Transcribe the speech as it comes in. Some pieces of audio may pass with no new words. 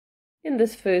In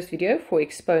this first video for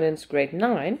Exponents Grade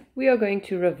 9, we are going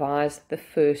to revise the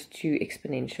first two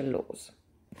exponential laws.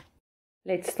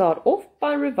 Let's start off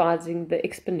by revising the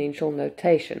exponential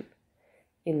notation.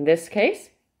 In this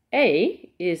case, A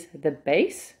is the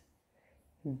base,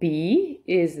 B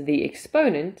is the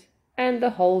exponent, and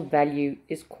the whole value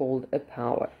is called a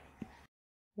power.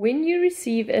 When you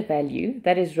receive a value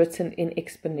that is written in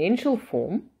exponential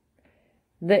form,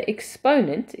 the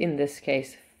exponent, in this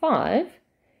case 5,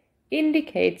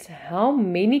 indicates how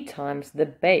many times the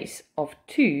base of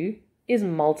 2 is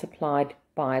multiplied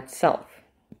by itself.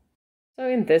 So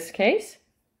in this case,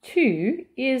 2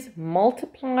 is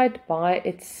multiplied by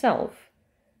itself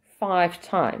 5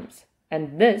 times,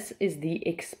 and this is the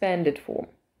expanded form.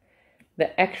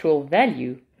 The actual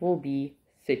value will be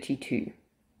 32.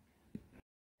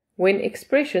 When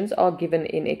expressions are given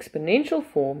in exponential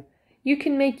form, you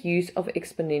can make use of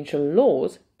exponential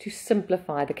laws to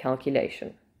simplify the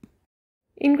calculation.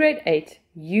 In grade 8,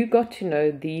 you got to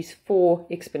know these 4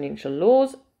 exponential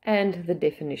laws and the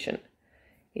definition.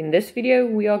 In this video,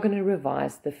 we are going to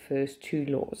revise the first 2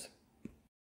 laws.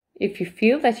 If you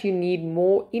feel that you need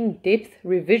more in-depth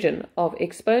revision of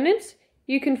exponents,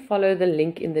 you can follow the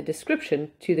link in the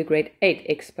description to the grade 8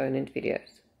 exponent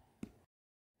videos.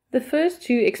 The first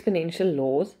 2 exponential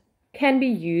laws can be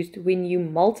used when you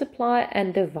multiply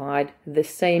and divide the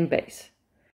same base.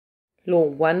 Law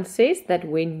 1 says that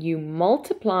when you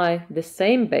multiply the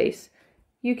same base,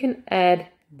 you can add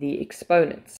the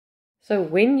exponents. So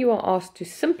when you are asked to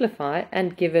simplify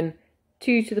and given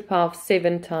 2 to the power of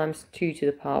 7 times 2 to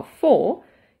the power of 4,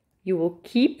 you will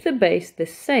keep the base the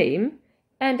same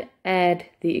and add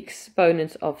the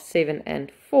exponents of 7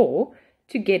 and 4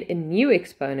 to get a new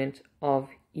exponent of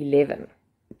 11.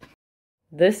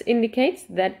 This indicates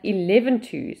that 11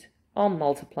 2's are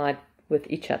multiplied with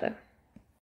each other.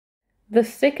 The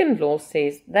second law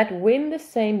says that when the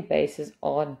same bases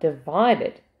are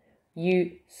divided,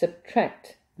 you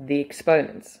subtract the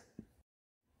exponents.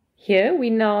 Here we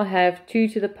now have 2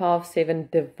 to the power of 7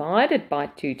 divided by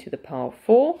 2 to the power of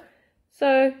 4,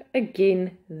 so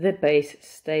again the base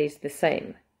stays the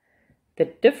same. The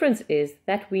difference is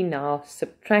that we now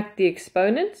subtract the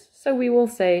exponents, so we will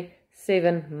say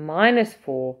 7 minus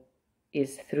 4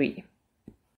 is 3.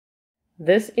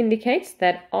 This indicates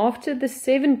that after the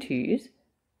 7 2's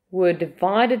were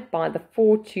divided by the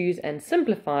 4 2's and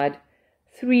simplified,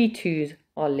 3 2's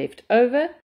are left over,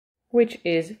 which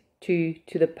is 2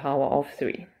 to the power of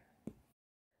 3.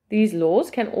 These laws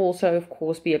can also, of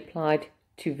course, be applied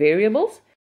to variables,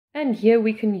 and here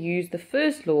we can use the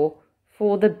first law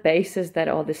for the bases that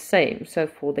are the same, so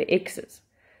for the x's.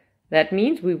 That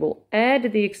means we will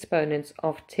add the exponents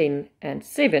of 10 and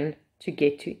 7 to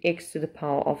get to x to the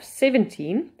power of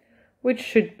 17, which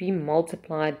should be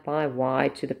multiplied by y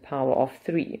to the power of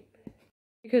 3.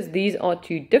 Because these are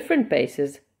 2 different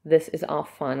bases, this is our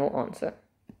final answer.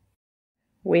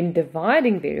 When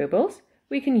dividing variables,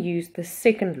 we can use the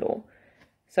second law.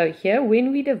 So here,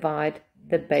 when we divide,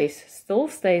 the base still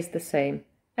stays the same,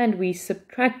 and we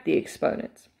subtract the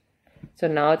exponents. So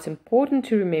now it's important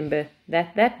to remember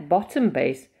that that bottom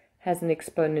base has an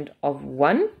exponent of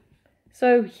 1.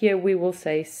 So here we will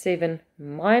say 7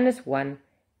 minus 1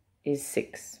 is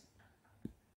 6.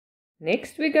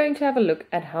 Next, we're going to have a look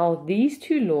at how these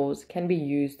 2 laws can be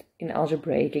used in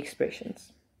algebraic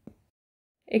expressions.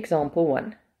 Example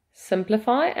 1.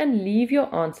 Simplify and leave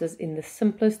your answers in the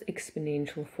simplest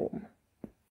exponential form.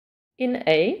 In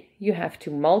A, you have to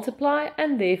multiply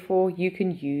and therefore you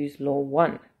can use law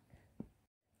 1.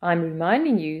 I'm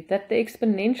reminding you that the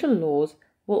exponential laws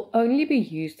will only be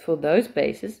used for those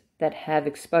bases that have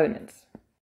exponents.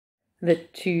 The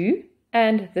 2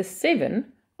 and the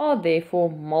 7 are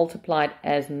therefore multiplied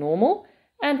as normal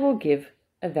and will give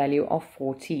a value of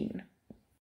 14.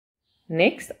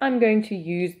 Next, I'm going to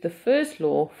use the first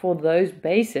law for those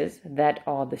bases that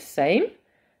are the same.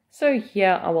 So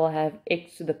here I will have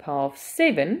x to the power of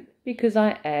 7 because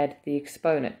I add the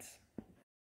exponents.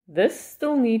 This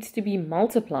still needs to be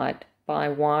multiplied by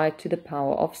y to the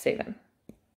power of 7.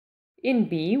 In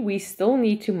B, we still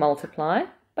need to multiply,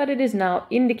 but it is now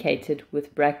indicated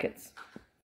with brackets.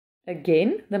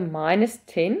 Again, the minus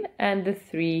 10 and the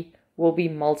 3 will be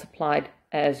multiplied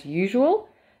as usual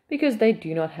because they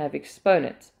do not have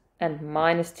exponents, and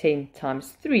minus 10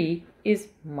 times 3 is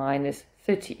minus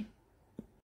 30.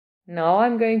 Now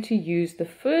I'm going to use the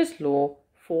first law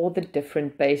for the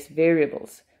different base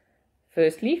variables.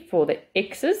 Firstly, for the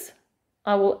x's,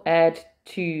 I will add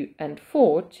 2 and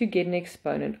 4 to get an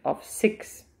exponent of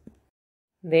 6.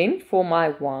 Then for my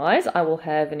y's, I will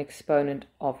have an exponent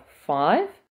of 5.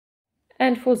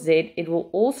 And for z, it will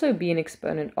also be an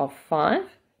exponent of 5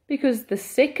 because the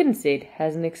second z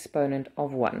has an exponent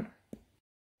of 1.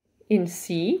 In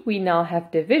C, we now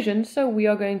have division, so we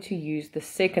are going to use the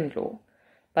second law.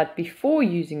 But before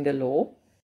using the law,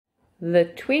 the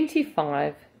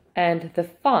 25 and the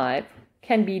 5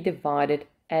 can be divided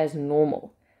as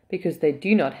normal because they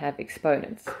do not have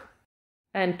exponents.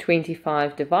 And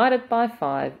 25 divided by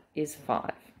 5 is 5.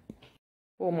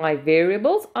 For my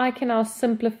variables, I can now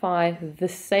simplify the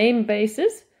same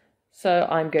basis. So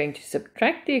I'm going to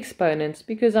subtract the exponents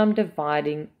because I'm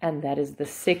dividing, and that is the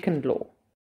second law.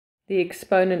 The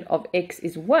exponent of x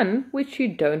is 1, which you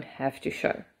don't have to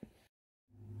show.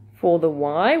 For the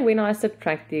y, when I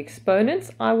subtract the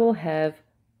exponents, I will have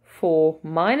 4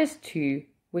 minus 2,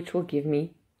 which will give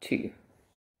me 2.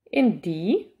 In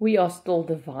D, we are still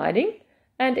dividing,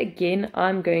 and again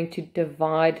I'm going to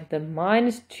divide the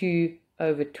minus 2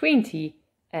 over 20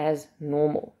 as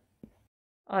normal.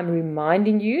 I'm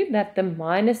reminding you that the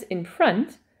minus in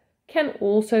front can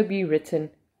also be written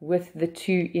with the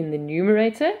 2 in the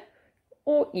numerator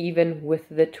or even with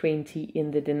the 20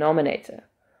 in the denominator.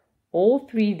 All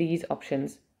three of these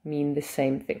options mean the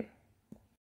same thing.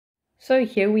 So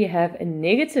here we have a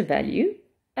negative value,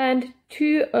 and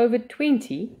 2 over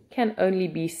 20 can only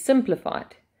be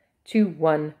simplified to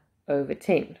 1 over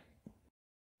 10.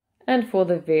 And for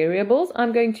the variables,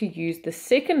 I'm going to use the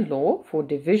second law for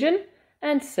division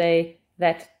and say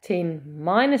that 10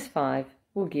 minus 5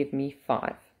 will give me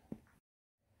 5.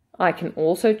 I can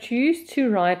also choose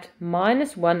to write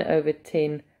minus 1 over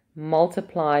 10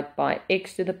 multiplied by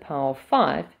x to the power of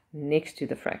 5 next to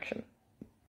the fraction.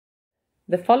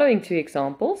 The following two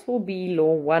examples will be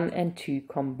law 1 and 2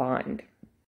 combined.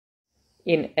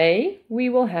 In A, we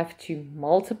will have to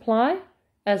multiply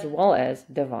as well as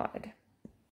divide.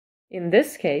 In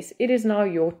this case, it is now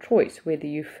your choice whether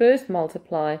you first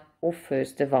multiply or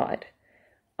first divide.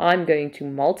 I'm going to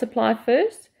multiply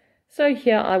first, so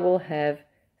here I will have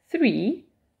 3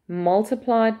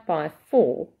 multiplied by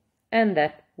 4, and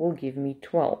that will give me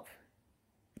 12.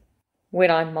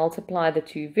 When I multiply the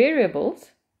two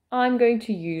variables, I'm going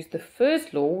to use the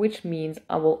first law, which means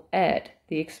I will add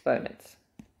the exponents.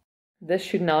 This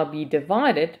should now be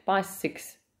divided by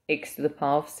 6x to the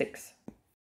power of 6.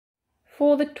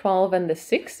 For the 12 and the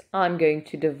 6, I'm going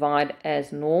to divide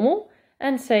as normal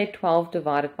and say 12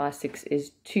 divided by 6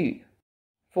 is 2.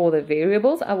 For the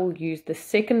variables, I will use the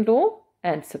second law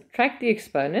and subtract the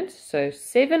exponents, so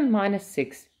 7 minus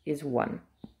 6 is 1.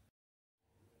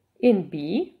 In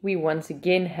B, we once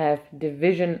again have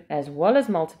division as well as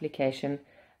multiplication,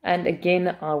 and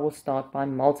again I will start by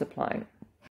multiplying.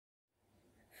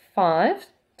 5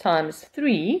 times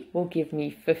 3 will give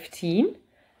me 15,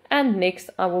 and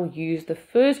next I will use the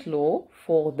first law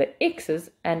for the x's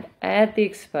and add the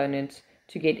exponents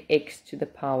to get x to the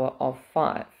power of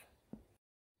 5.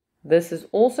 This is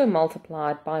also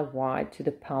multiplied by y to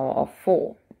the power of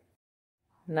 4.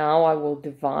 Now I will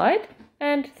divide,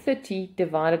 and 30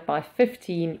 divided by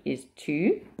 15 is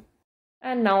 2.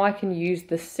 And now I can use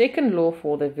the second law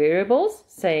for the variables,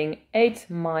 saying 8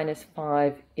 minus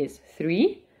 5 is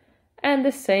 3. And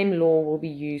the same law will be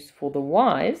used for the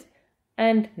y's,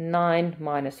 and 9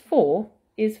 minus 4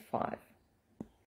 is 5.